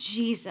with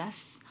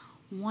Jesus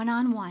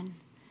one-on-one,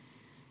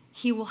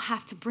 he will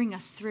have to bring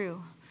us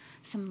through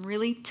some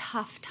really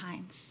tough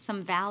times,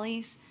 some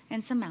valleys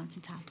and some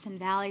mountaintops, and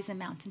valleys and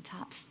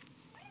mountaintops.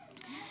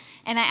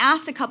 And I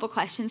asked a couple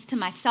questions to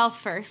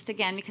myself first,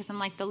 again, because I'm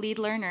like the lead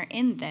learner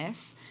in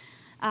this.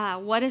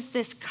 What does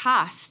this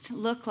cost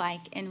look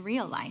like in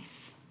real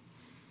life?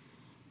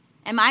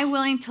 Am I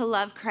willing to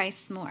love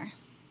Christ more?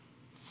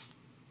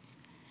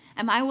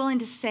 Am I willing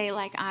to say,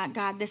 like,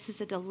 God, this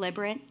is a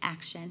deliberate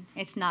action.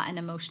 It's not an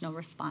emotional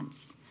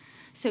response.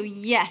 So,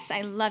 yes, I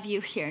love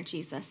you here,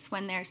 Jesus,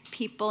 when there's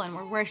people and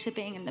we're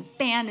worshiping and the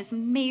band is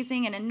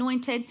amazing and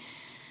anointed.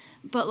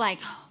 But, like,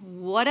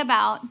 what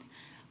about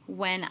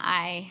when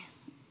I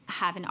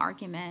have an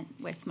argument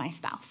with my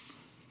spouse?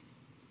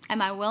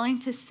 Am I willing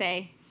to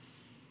say,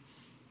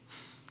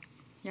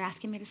 You're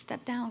asking me to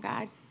step down,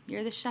 God.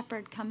 You're the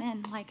shepherd. Come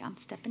in. Like, I'm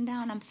stepping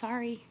down. I'm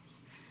sorry.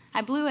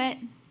 I blew it.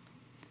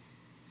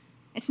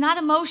 It's not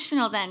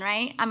emotional then,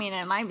 right? I mean,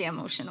 it might be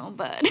emotional,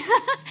 but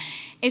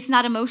it's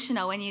not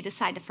emotional when you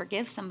decide to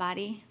forgive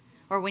somebody,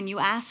 or when you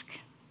ask,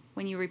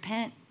 when you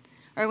repent,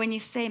 or when you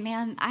say,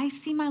 man, I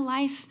see my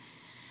life,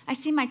 I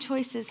see my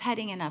choices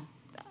heading in a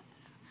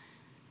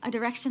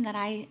direction that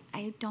I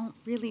don't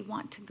really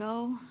want to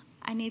go.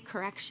 I need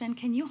correction.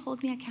 Can you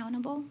hold me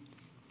accountable?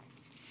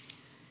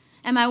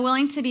 Am I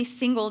willing to be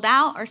singled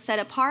out or set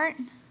apart?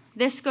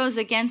 This goes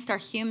against our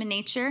human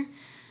nature.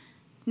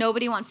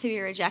 Nobody wants to be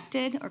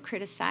rejected or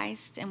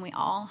criticized, and we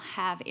all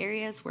have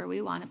areas where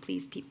we want to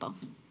please people.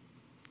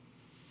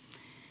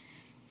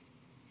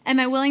 Am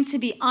I willing to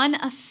be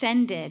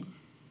unoffended?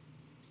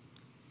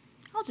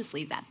 I'll just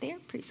leave that there.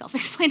 Pretty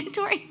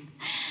self-explanatory.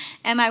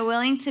 Am I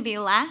willing to be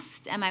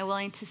last? Am I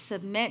willing to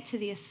submit to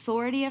the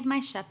authority of my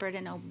shepherd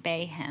and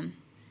obey him?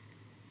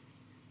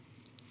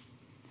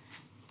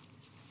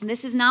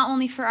 This is not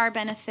only for our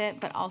benefit,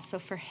 but also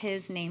for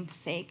his name's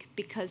sake,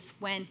 because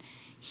when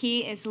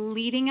he is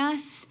leading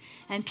us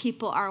and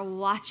people are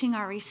watching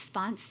our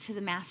response to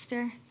the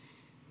master,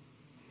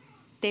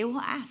 they will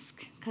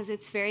ask, because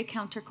it's very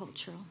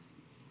countercultural,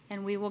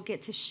 and we will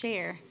get to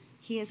share.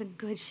 He is a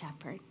good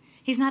shepherd.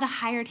 He's not a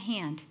hired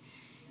hand.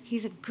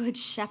 He's a good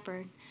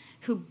shepherd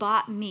who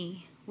bought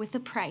me with a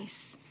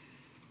price.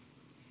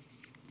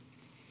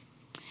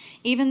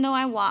 Even though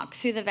I walk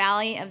through the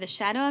valley of the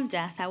shadow of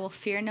death, I will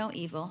fear no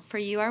evil, for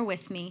you are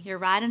with me. Your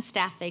rod and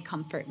staff, they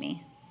comfort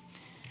me.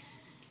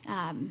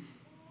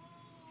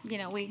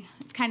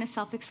 It's kind of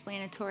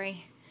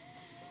self-explanatory.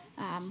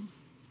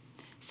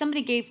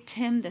 Somebody gave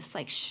Tim this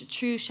like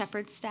true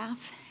shepherd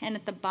staff, and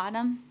at the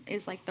bottom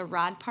is like the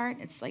rod part.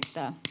 It's like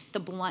the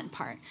blunt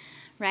part,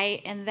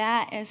 right? And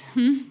that is,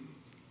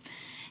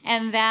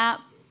 and that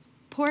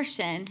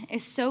portion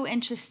is so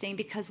interesting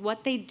because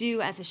what they do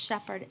as a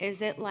shepherd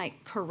is it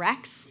like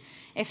corrects.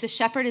 If the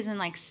shepherd is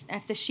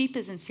if the sheep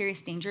is in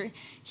serious danger,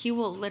 he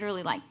will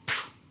literally like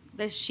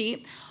the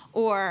sheep,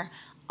 or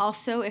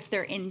also if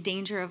they're in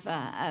danger of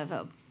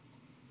a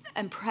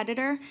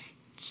predator.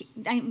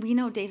 We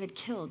know David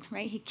killed,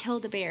 right? He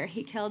killed a bear.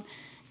 He killed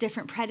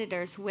different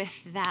predators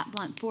with that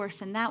blunt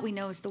force, and that we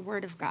know is the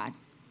word of God.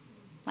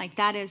 Like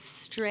that is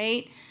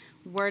straight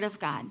word of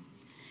God.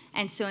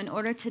 And so in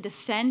order to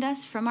defend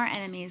us from our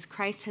enemies,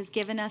 Christ has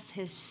given us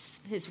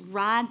his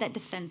rod that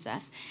defends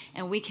us,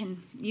 and we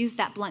can use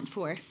that blunt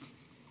force.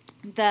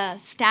 The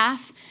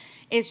staff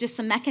is just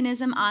a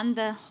mechanism on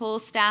the whole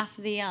staff,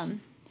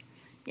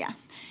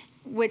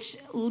 which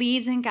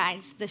leads and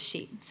guides the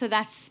sheep. So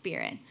that's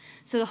spirit.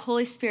 So the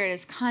Holy Spirit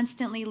is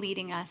constantly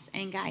leading us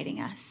and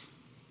guiding us.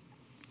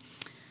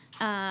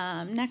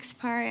 Next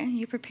part,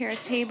 you prepare a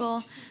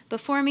table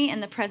before me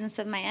in the presence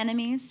of my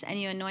enemies, and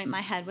you anoint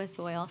my head with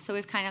oil. So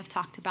we've kind of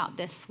talked about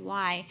this,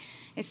 why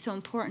it's so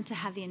important to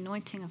have the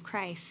anointing of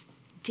Christ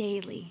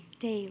daily,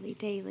 daily,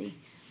 daily.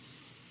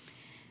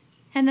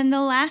 And then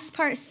the last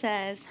part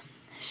says,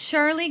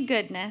 surely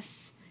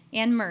goodness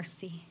and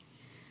mercy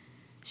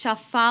shall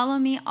follow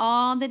me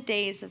all the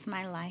days of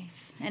my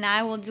life, and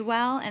I will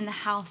dwell in the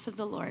house of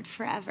the Lord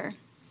forever.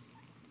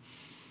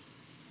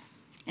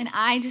 And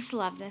I just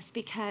love this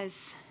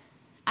because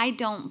I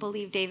don't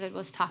believe David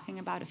was talking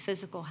about a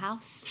physical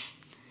house.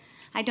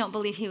 I don't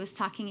believe he was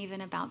talking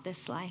even about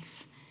this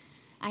life.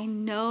 I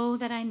know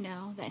that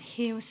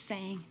he was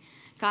saying,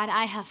 God,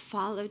 I have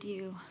followed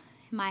you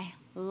my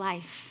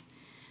life,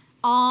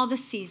 all the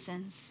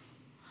seasons,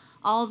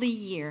 all the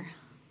year,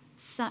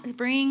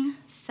 spring,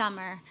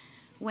 summer,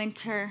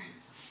 winter,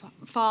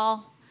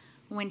 fall,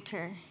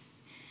 winter.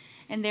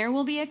 And there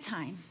will be a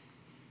time,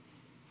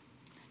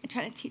 I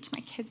try to teach my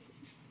kids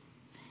this,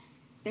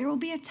 there will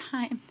be a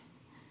time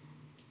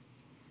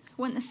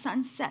when the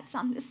sun sets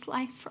on this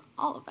life for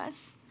all of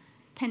us,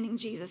 pending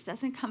Jesus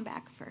doesn't come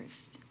back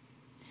first.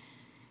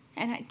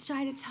 And I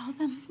try to tell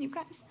them, you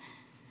guys,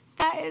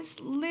 that is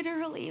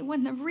literally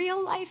when the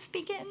real life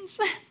begins.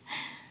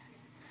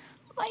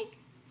 Like,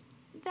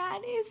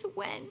 that is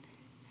when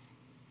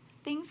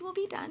things will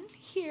be done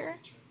here.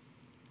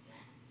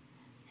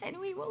 And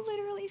we will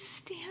literally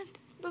stand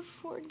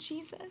before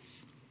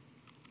Jesus.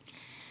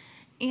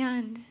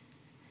 And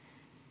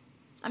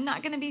I'm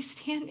not going to be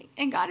standing.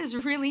 And God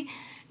is really,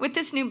 with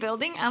this new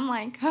building, I'm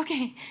like,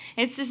 okay,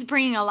 it's just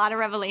bringing a lot of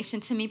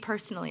revelation to me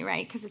personally,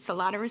 right? Because it's a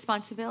lot of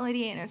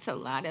responsibility and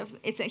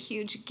it's a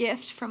huge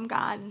gift from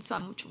God. And so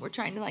we're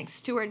trying to like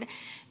steward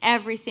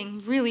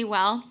everything really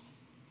well.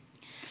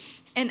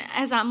 And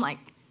as I'm like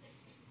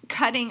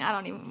cutting,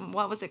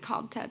 what was it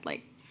called, Ted?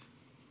 Like,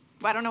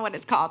 I don't know what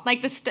it's called.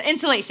 Like the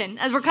insulation.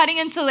 As we're cutting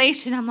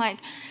insulation, I'm like,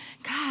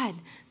 God,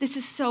 this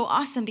is so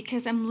awesome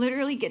because I'm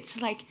literally get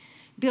to like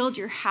build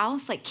your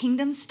house, like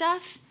kingdom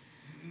stuff,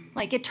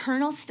 like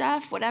eternal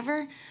stuff,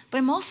 whatever. But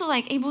I'm also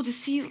like able to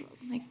see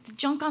like the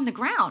junk on the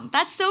ground.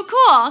 That's so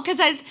cool because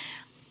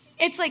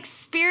it's like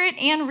spirit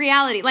and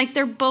reality. Like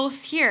they're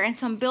both here. And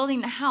so I'm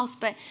building the house.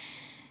 But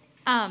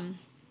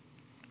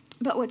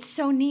what's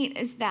so neat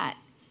is that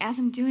as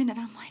I'm doing it,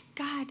 I'm like,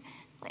 God,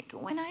 like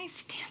when I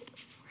stand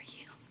before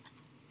you,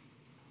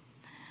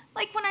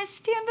 like when I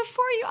stand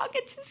before you, I'll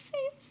get to say,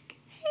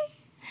 hey,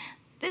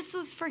 this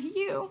was for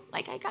you.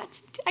 Like I got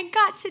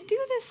to do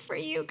this for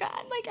you,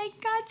 God. Like I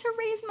got to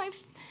raise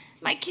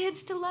my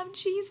kids to love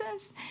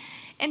Jesus.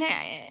 And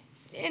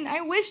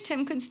I wish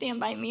Tim could stand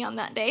by me on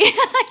that day.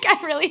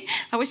 Like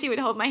I wish he would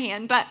hold my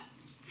hand. But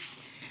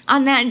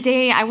on that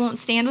day, I won't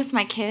stand with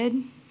my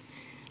kid.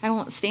 I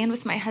won't stand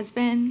with my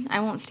husband. I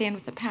won't stand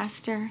with the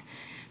pastor.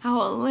 I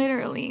will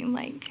literally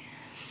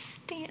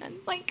stand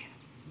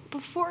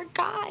before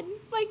God.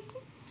 Like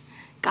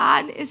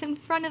God is in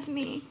front of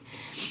me.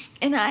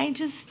 And I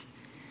just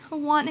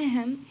want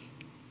him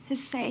to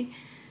say,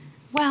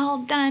 well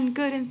done,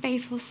 good and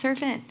faithful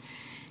servant.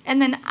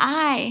 And then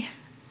I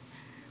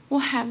will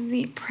have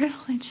the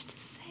privilege to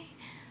say,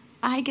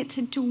 I get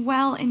to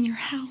dwell in your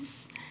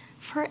house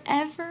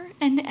forever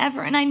and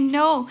ever. And I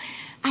know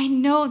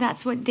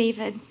that's what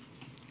David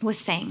was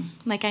saying.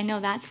 Like I know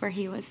that's where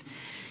he was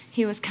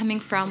coming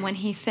from when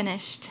he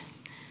finished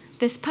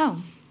this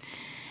poem.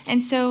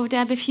 And so,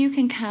 Deb, if you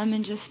can come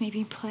and just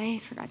maybe play. I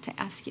forgot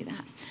to ask you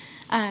that.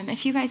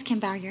 If you guys can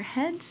bow your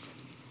heads.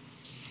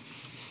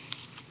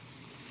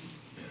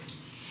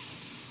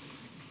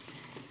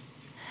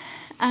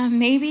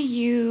 Maybe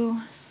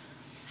you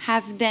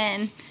have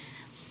been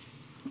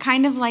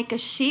kind of like a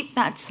sheep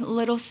that's a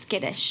little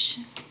skittish,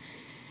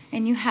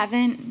 and you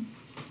haven't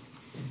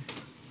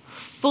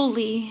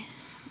fully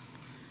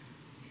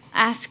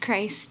asked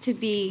Christ to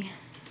be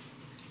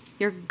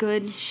your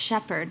good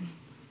shepherd.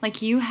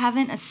 Like you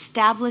haven't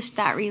established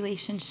that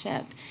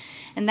relationship.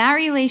 And that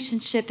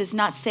relationship is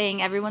not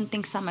saying everyone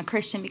thinks I'm a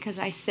Christian because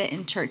I sit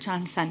in church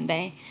on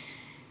Sunday.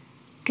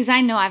 Because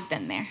I know I've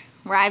been there,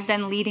 where I've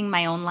been leading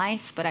my own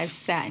life, but I've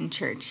sat in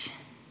church.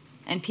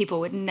 And people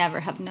would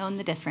never have known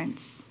the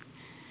difference.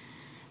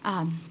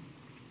 But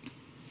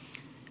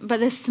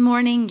this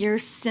morning, you're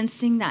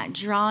sensing that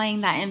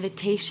drawing, that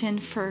invitation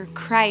for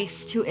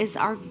Christ, who is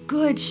our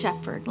good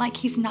shepherd. Like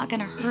he's not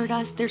going to hurt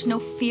us. There's no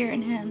fear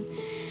in him.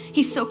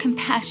 He's so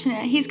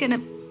compassionate. He's going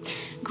to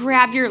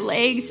grab your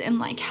legs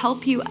and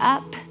help you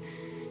up.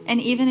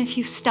 And even if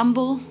you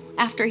stumble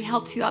after he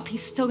helps you up,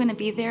 he's still going to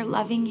be there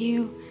loving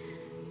you,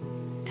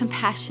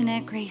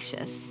 compassionate,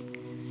 gracious.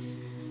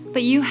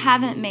 But you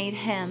haven't made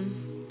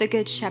him the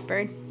good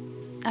shepherd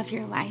of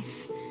your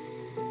life.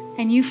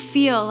 And you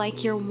feel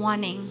like you're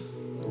wanting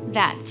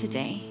that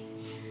today.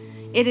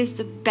 It is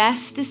the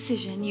best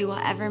decision you will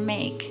ever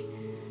make.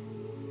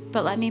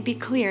 But let me be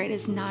clear, it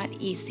is not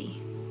easy.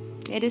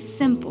 It is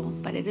simple,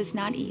 but it is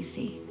not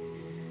easy.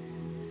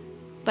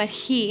 But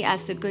he,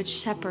 as the good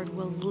shepherd,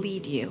 will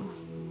lead you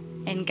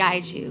and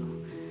guide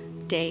you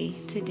day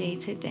to day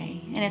to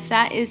day. And if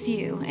that is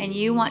you and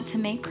you want to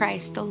make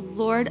Christ the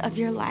Lord of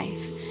your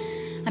life,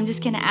 I'm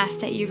just going to ask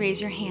that you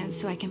raise your hand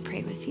so I can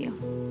pray with you.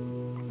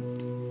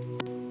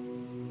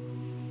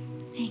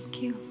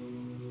 Thank you.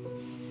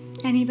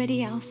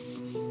 Anybody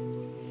else?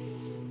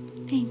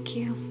 Thank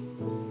you.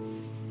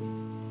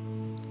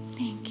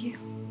 Thank you.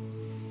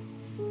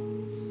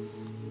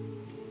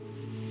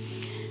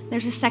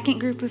 There's a second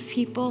group of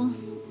people,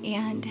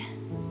 and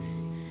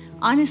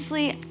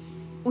honestly,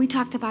 we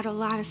talked about a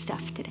lot of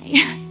stuff today.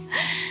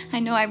 I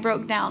know I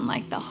broke down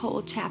the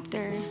whole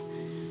chapter,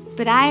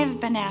 but I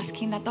have been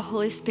asking that the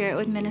Holy Spirit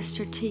would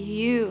minister to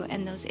you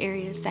in those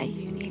areas that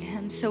you need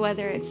him. So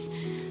whether it's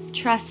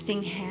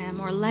trusting him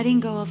or letting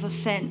go of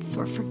offense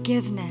or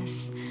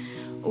forgiveness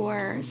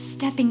or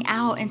stepping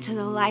out into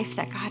the life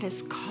that God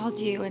has called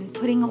you and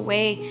putting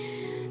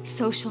away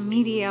social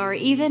media, or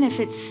even if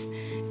it's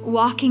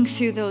walking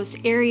through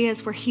those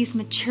areas where he's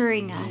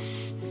maturing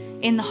us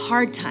in the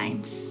hard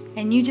times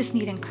and you just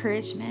need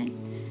encouragement.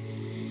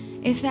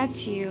 If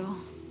that's you,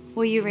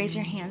 will you raise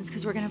your hands?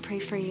 Because we're going to pray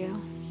for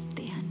you.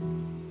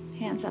 Dan,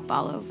 hands up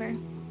all over.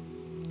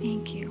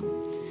 Thank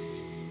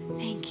you.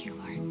 Thank you,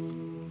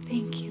 Lord.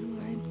 Thank you,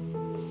 Lord.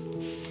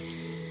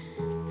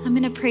 I'm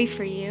going to pray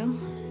for you.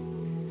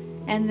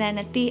 And then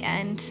at the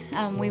end,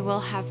 we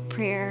will have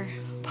prayer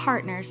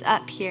partners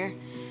up here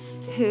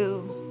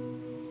who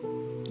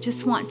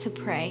just want to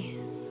pray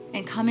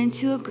and come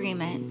into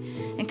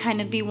agreement and kind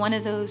of be one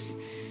of those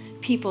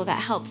people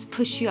that helps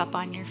push you up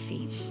on your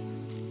feet.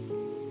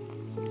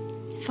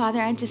 Father,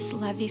 I just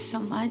love you so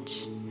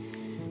much.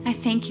 I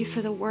thank you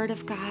for the word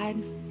of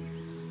God,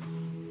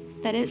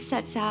 that it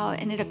sets out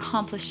and it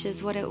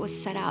accomplishes what it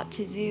was set out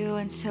to do.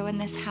 And so in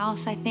this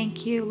house, I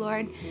thank you,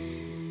 Lord,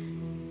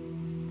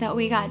 that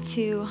we got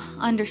to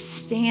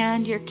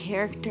understand your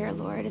character,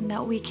 Lord, and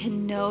that we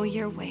can know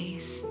your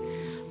ways.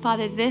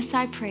 Father, this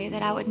I pray,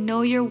 that I would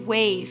know your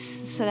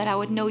ways so that I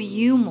would know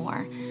you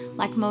more,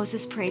 like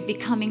Moses prayed,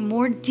 becoming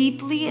more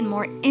deeply and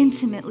more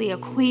intimately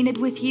acquainted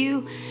with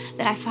you,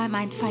 that I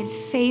might find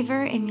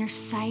favor in your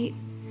sight.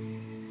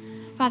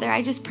 Father,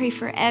 I just pray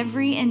for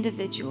every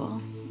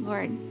individual,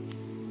 Lord,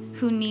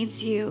 who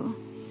needs you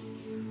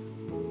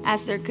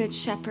as their good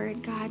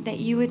shepherd, God, that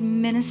you would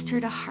minister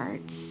to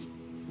hearts,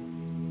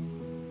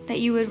 that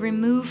you would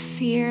remove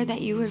fear,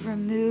 that you would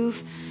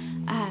remove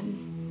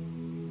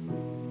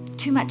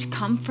too much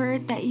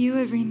comfort, that you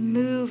would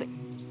remove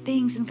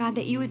things, and God,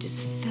 that you would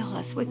just fill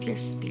us with your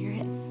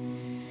Spirit.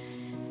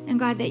 And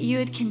God, that you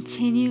would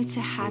continue to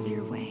have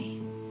your way.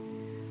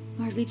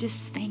 Lord, we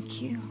just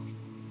thank you.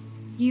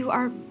 You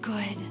are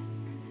good.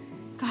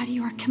 God,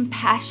 you are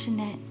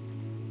compassionate.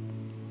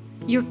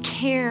 Your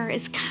care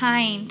is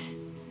kind.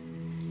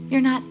 You're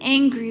not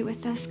angry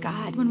with us,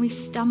 God, when we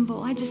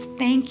stumble. I just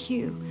thank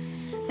you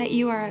that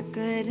you are a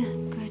good,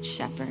 good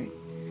shepherd.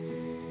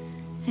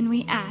 And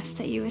we ask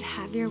that you would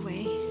have your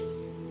way.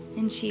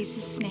 In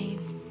Jesus' name,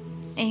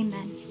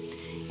 amen.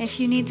 If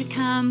you need to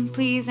come,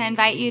 please, I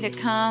invite you to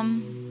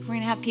come. We're going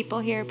to have people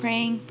here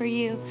praying for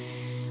you.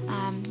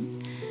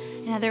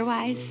 And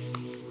otherwise,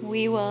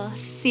 we will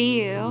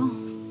see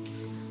you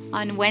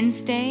on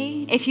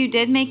Wednesday. If you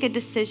did make a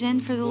decision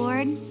for the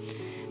Lord,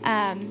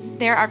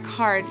 there are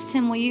cards.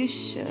 Tim, will you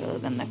show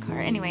them the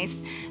card? Anyways,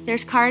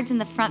 there's cards in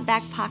the front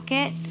back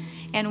pocket,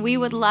 and we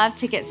would love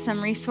to get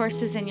some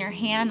resources in your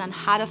hand on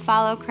how to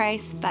follow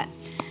Christ. But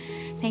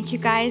thank you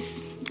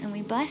guys, and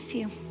we bless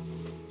you.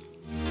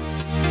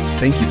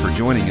 Thank you for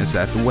joining us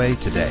at The Way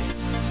today.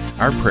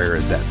 Our prayer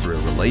is that through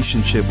a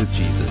relationship with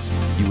Jesus,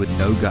 you would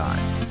know God,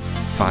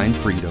 find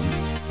freedom,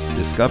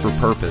 discover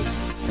purpose,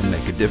 and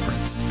make a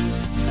difference.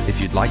 If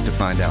you'd like to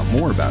find out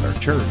more about our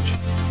church,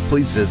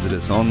 please visit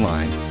us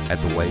online at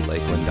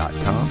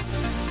thewaylakeland.com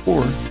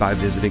or by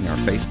visiting our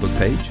Facebook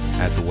page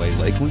at The Way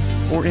Lakeland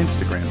or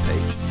Instagram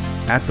page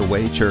at The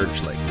Way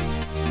Church Lakeland.